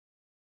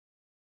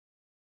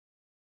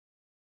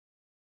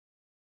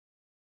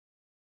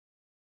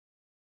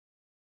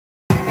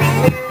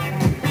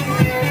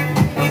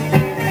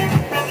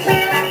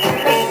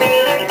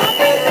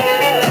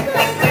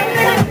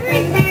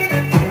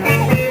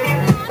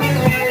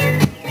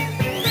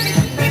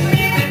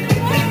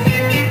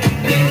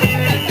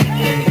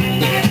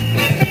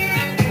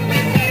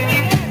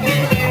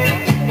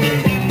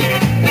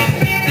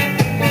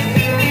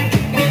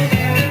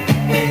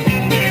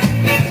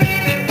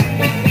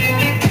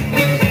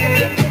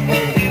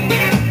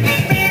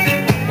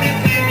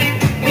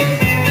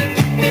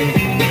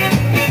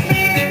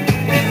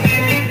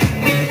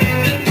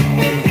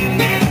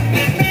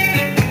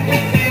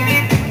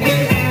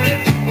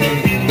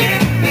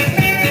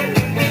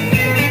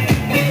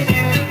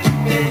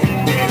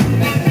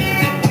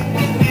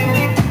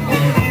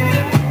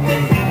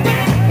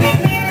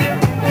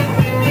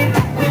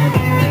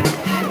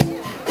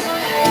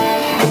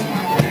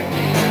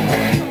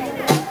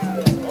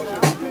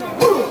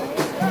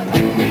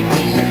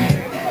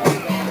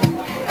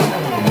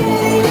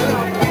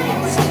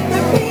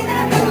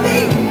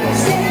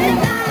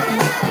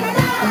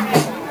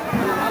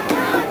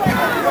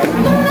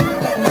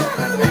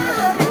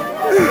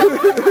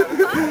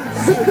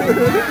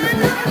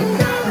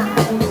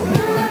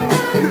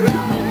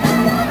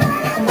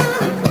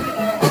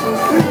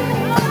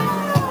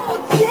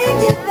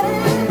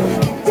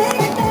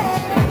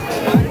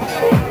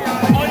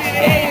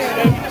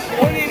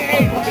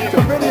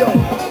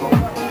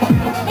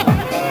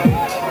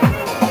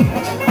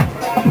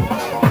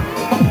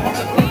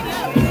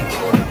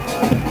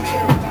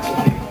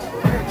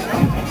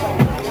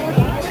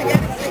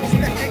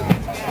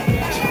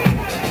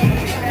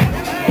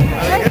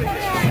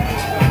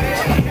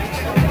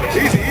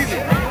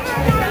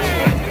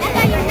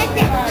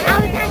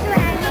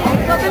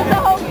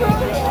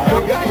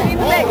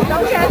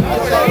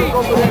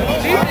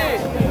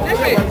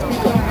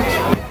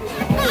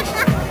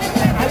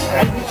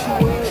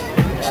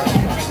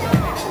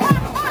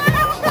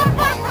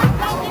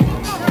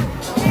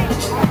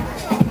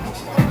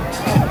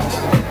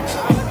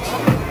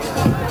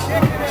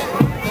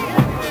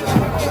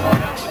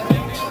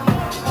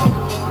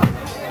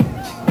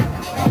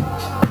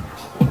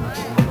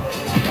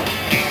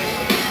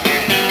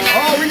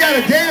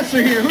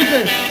dancer here. Who's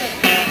this?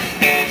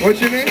 What's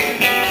your name?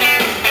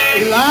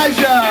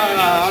 Elijah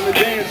on the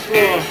dance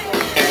floor.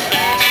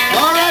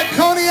 All right,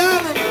 Coney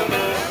Island.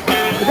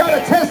 We got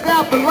to test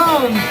out the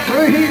lungs.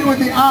 We're here with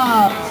the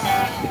odds.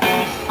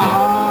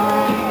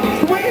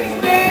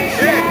 Twisted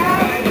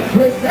shout.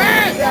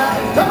 Twisted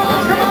shout. Come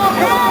on, come on,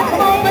 come on,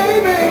 come on,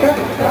 baby.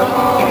 Come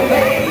on,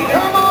 baby.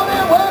 Come on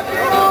and work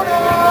it on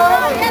us.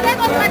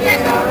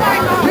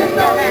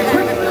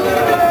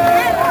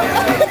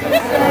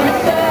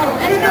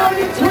 You know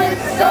you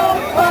twist so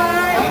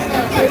fine.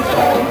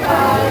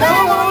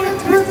 Come on and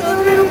twist a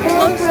little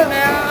closer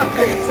now.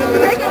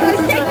 Make him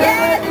shake your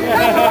head.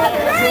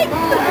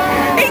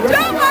 He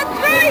drove my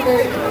drink.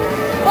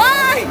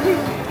 Why?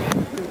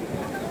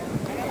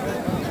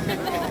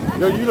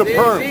 Yo, you need a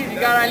perm. You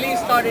got our lead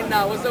started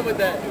now. What's up with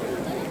that?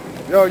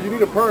 Yo, you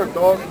need a perm,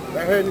 dog.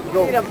 That hair needs to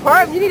go. You need a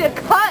perm. You need a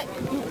cut.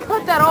 You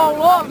cut that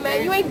all off,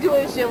 man. You ain't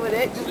doing shit with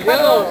it. Just cut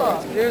it all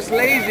off. You're just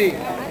lazy.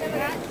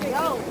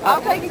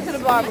 I'll take you to the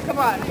barber. Come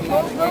on.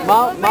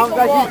 Mom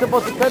got you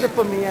supposed to cut it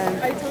for me, and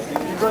I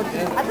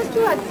thought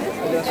you had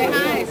this. Say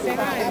hi. Say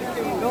hi.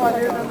 no, I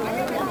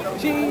didn't.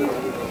 Cheese.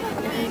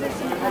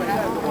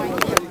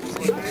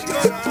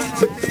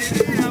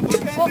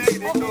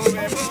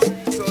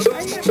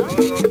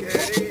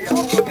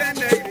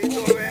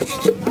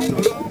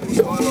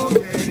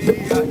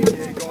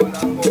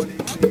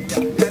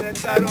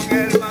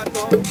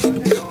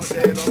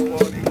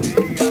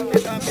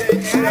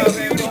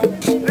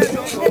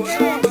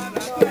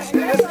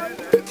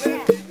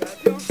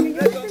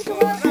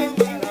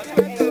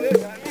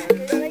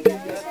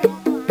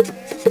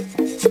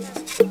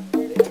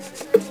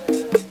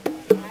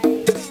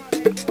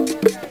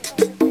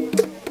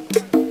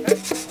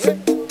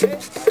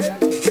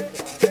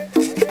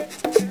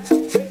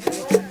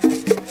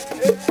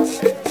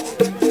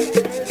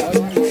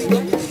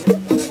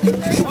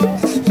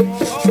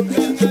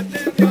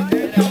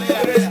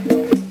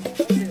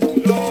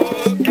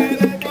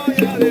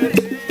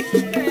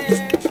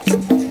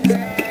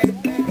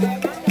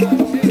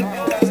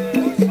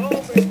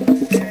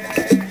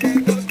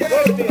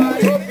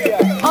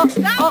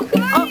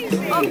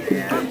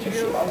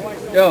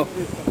 Yo,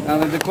 now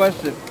there's a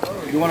question.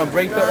 You want to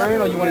break the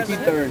urn or you want to keep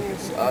the urn?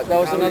 That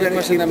was another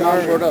question that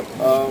Mom brought up.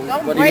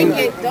 Don't break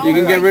it. You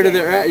can get rid of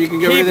the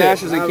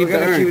ashes and keep the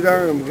urn. Keep the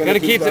urn. You gotta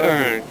keep the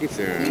urn. Keep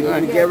the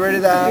urn. Get rid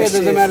of the ashes. It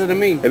doesn't matter to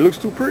me. It looks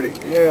too pretty.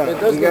 Yeah, It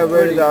does get look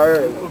rid of pretty. the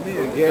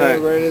urn. Get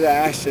rid of the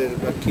ashes,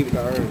 but keep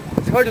the urn.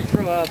 It's hard to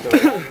throw out though. You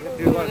have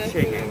to do a lot of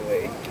shaking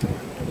anyway.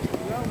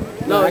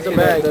 No, it's a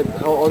bag.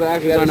 All the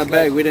ashes are in a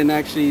bag. We didn't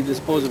actually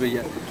dispose of it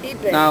yet.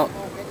 Keep it. Now,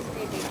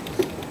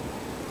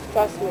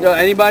 Trust me. yo,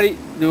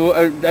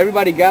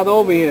 everybody gather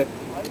over here.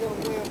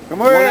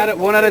 Come on.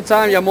 One at a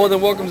time. Y'all more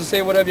than welcome to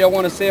say whatever y'all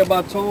want to say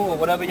about Tone or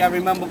whatever y'all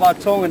remember about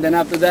Tone, and then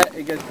after that,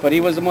 it gets. But he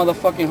was the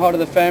motherfucking heart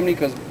of the family,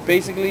 because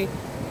basically,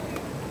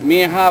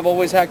 me and Hav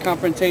always had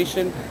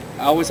confrontation.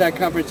 I always had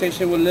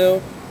confrontation with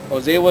Lil.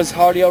 Jose was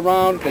hardly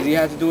around because he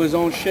had to do his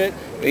own shit,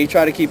 but he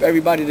tried to keep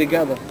everybody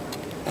together.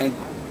 And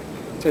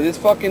to this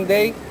fucking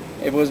day,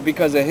 it was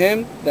because of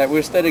him that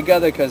we're still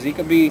together, because he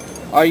could be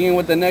arguing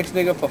with the next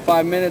nigga for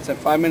 5 minutes, and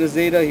 5 minutes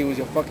later, he was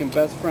your fucking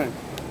best friend.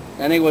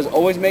 And he was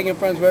always making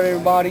friends with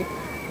everybody,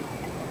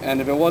 and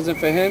if it wasn't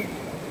for him,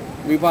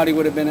 we probably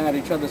would have been at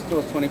each other's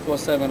throats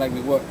 24/7 like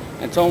we were.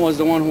 And Tone was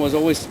the one who was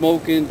always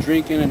smoking,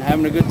 drinking, and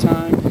having a good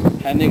time,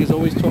 and niggas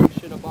always talking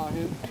shit about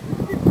him.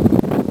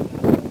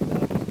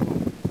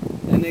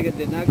 That nigga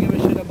did not give a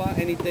shit about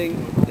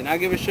anything, did not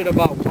give a shit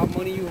about what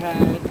money you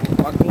had,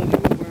 what clothes you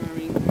were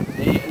wearing.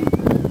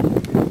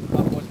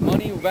 Was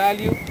money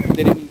value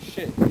didn't mean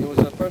shit. It was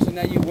the person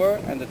that you were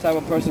and the type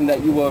of person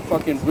that you were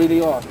fucking really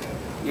are.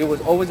 It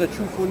was always a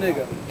truthful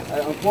nigga.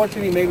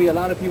 Unfortunately, maybe a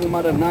lot of people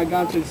might have not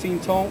gone to see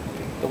Tone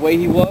the way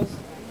he was,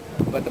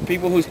 but the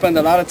people who spend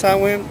a lot of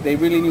time with him, they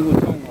really knew who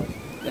Tone was.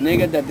 The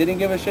nigga that didn't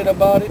give a shit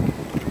about it,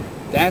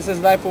 danced his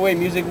life away,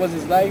 music was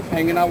his life,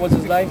 hanging out was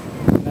his life,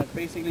 and that's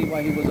basically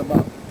what he was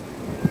about.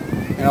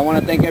 And I want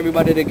to thank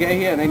everybody that get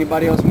here, and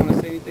anybody else want to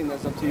say anything,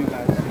 that's up to you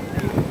guys.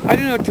 I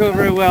didn't know Tone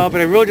very well,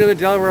 but I rode down the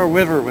Delaware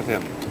River with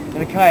him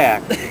in a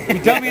kayak. He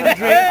dumped me in the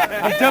drink.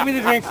 He dumped me in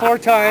the drink 4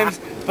 times,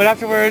 but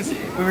afterwards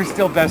we were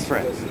still best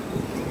friends.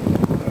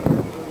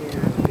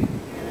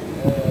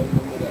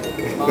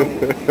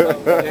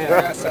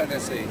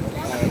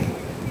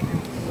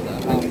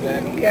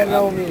 You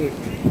know me.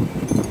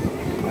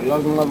 I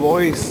love my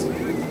voice.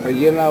 But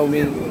you know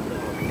me.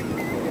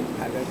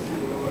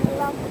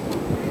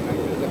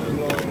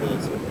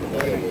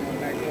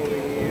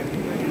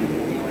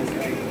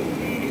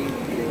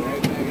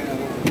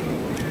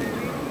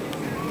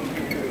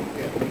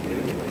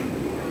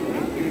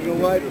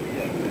 What?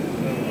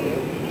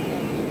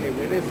 Hey,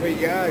 waiting for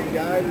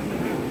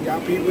y'all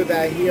people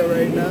that are here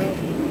right now.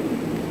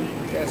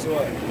 Guess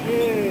what?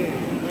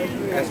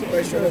 As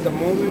special as the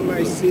moment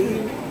might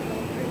seem,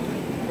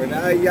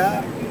 without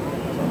y'all,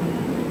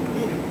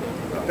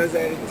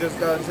 it just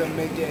doesn't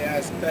make it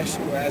as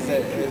special as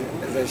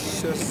it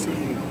should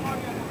seem.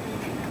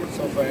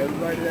 So for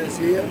everybody that's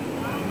here,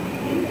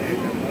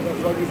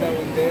 motherfuckers that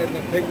was there in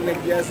the picnic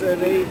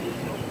yesterday.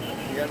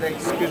 You gotta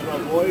excuse my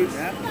voice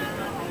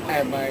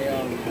and my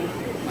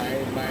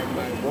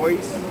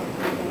voice.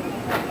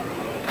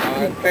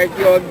 Thank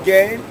you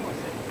again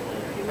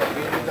for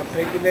being at the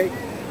picnic.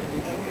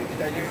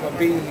 Thank you for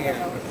being here.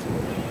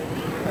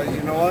 Because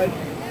you know what?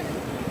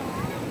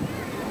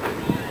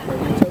 When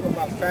we talk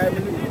about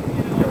family,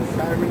 your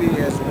family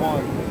is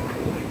one.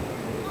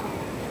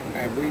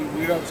 And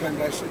we don't turn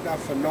that shit down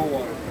for no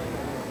one.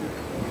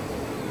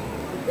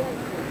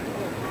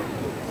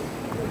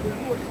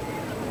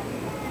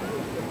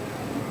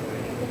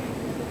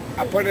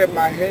 I put it in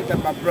my head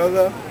that my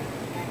brother,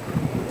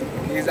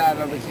 he's out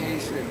on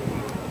vacation.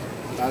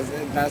 That's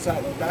it.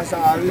 That's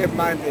how I live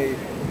my days.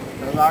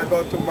 As I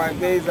go through my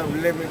days,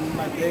 I'm living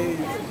my days.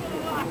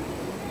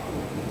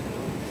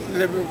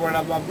 Living what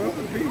my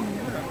brother be,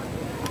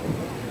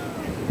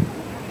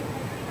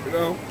 you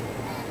know?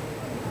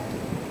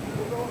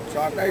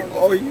 So I thank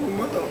all you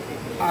mother.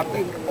 I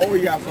thank all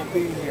y'all for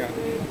being here.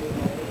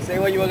 Say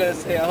what you were gonna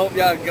say. I hope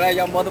y'all glad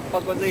y'all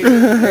motherfuckers here.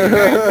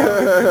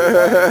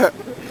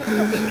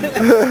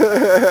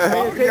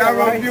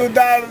 Y'all a few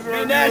dollars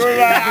when you were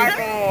like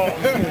alcohol.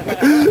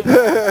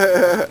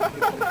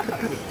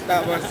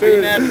 Nah, but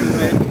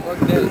seriously, fuck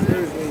that.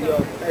 Seriously, yo,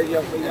 thank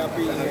y'all for y'all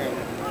being here.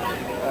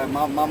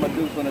 Mama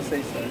Duke's gonna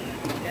say something.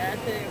 Yeah,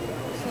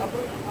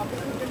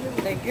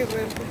 thank you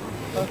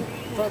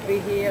for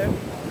being here.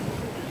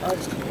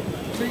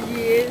 2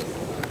 years.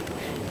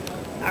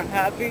 I'm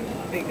happy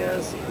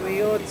because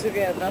we all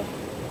together.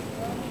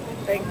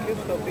 Thank you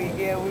for being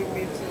here with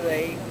me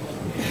today.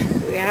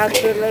 We have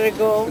to let it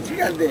go. What you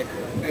got there?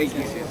 Thank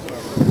you.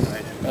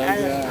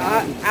 And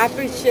I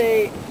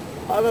appreciate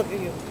all of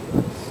you.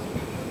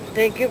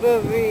 Thank you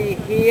for being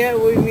here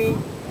with me,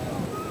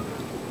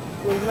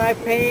 with my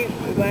pain,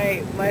 with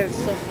my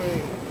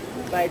suffering,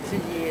 by 2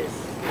 years.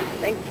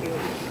 Thank you.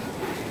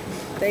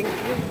 Thank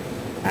you.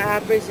 I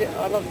appreciate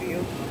all of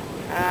you.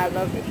 I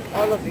love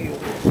all of you.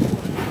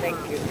 Thank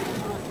you.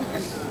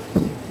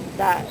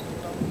 That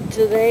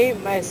today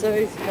my son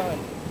is gone.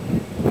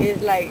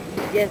 It's like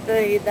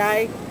yesterday he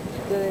died,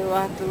 today we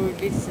have to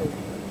release him.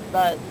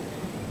 But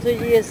 2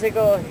 years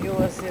ago he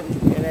was in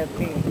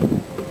R.I.P.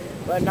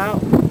 But now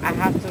I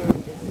have to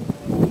release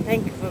him.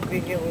 Thank you for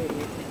being here with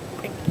me.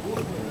 Thank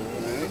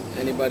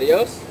you. Anybody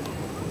else?